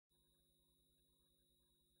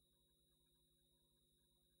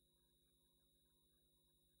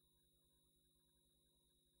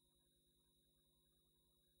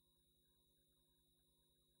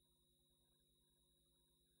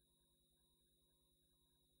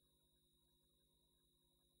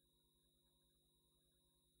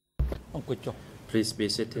En question. Please be Le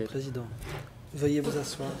seated. président. Veuillez vous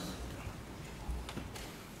asseoir.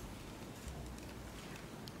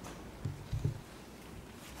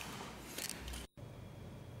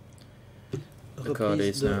 The court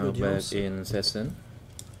Reprise is de now back l'audience. in session.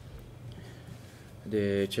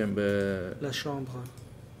 The chamber La Chambre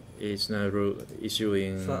is now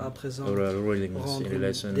issuing va à présent oral rulings rendre in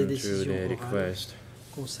relation des to décisions the orales request.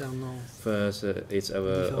 concernant First, it's our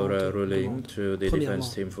différentes oral ruling demandes. to the Premièrement,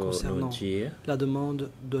 defense team for concernant Nuon Chea. la demande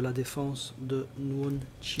de la défense de Nuon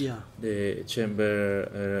Chea. The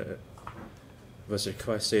chamber was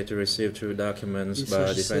requested to receive two documents Il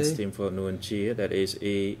by defense s'agissait team for Nuon Chea, that is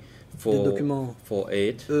des documents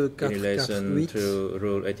E448 in relation E448 to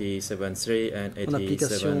Rule 87.3 and en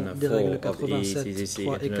application des règles 87.4 of the 87, ECCC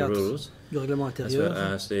 3 et internal 4 rules, du règlement as well intérieur.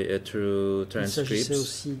 as the true Il s'agissait transcripts.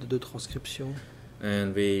 aussi de deux transcriptions.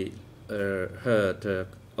 And we heard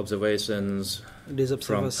observations Les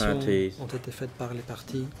observations parties. ont été faites par les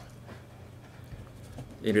parties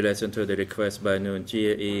in relation to the request by Nuon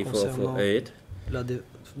Chea E448. la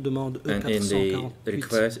demande And in the E448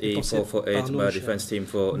 request étancée E448 par by Nuon defense team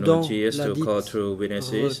for Dans Nuon Chea la to dite call through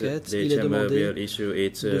witnesses, requête, the il est chamber demandé will issue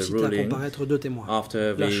its de citer à ruling comparaître deux témoins.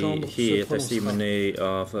 after La we Chambre se hear prononcera testimony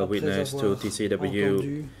of a après witness to avoir TCW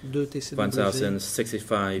entendu deux TCW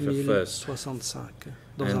 1065 first, 1065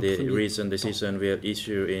 dans un and the premier recent decision will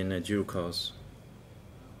issue in due course.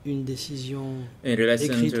 Une décision In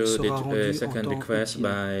relation écrite to sera the rendue en second temps request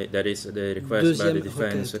utile. that is the request by Deuxième the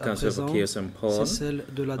defense requête à counsel for présent, Kiels and c'est Paul. celle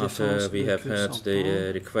de la After défense we de have Kiels heard and the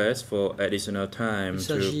Paul. request for additional time Il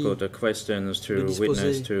to s'agit put the questions de to disposer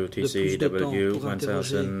witness to de plus de temps TCW pour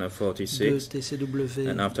interroger 1046. TCW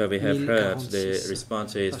And after we have heard the 1046.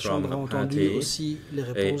 responses La from Chambre a entendu parties aussi les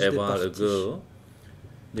réponses a des while parties. ago,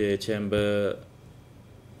 the chamber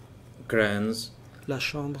grants La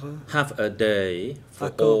Chambre half a day for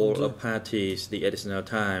accorde all parties the additional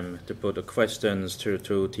time to put the questions to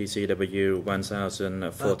TCW à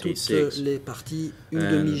toutes 1046. les parties une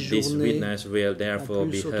And this demi-journée witness will therefore en be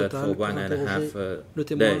plus au heard total for pour 1.5 le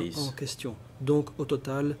témoin days. en question. Donc au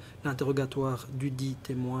total, l'interrogatoire du dit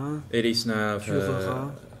témoin It is now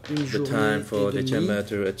durera une the journée time for et the demie. chamber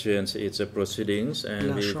to adjourn its proceedings, and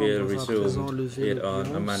La we Chambre will va à présent resume lever it on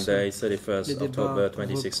l'audience. Monday, Les 31st débats October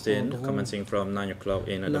 2016, reprendront commencing from 9 o'clock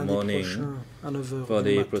in the lundi morning. prochain à 9h For du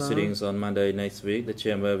the matin. proceedings on Monday next week, the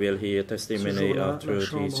chamber will hear Ce testimony jour-là, of la through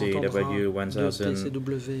Chambre TCW entendra de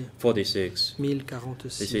TCW 1046.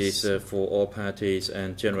 1046. This is for all parties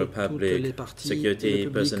and general Que toutes public. les parties Security et le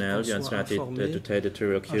public personnel, en you soient instructed informés. to take the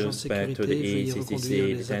two Agents de accused back to the sécurité, veuillez reconduire ECCC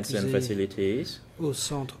les detention accusés facilities au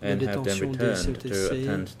centre de and have them détention des returned to CETC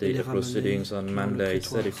attend et les the ramener proceedings on dans le Monday,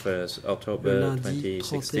 prétoire 31st le October lundi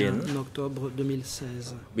 31 2016, octobre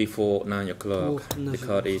 2016. before 9 Pour o'clock. The 9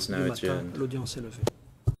 court heures is now du matin, adjourned. l'audience est levée.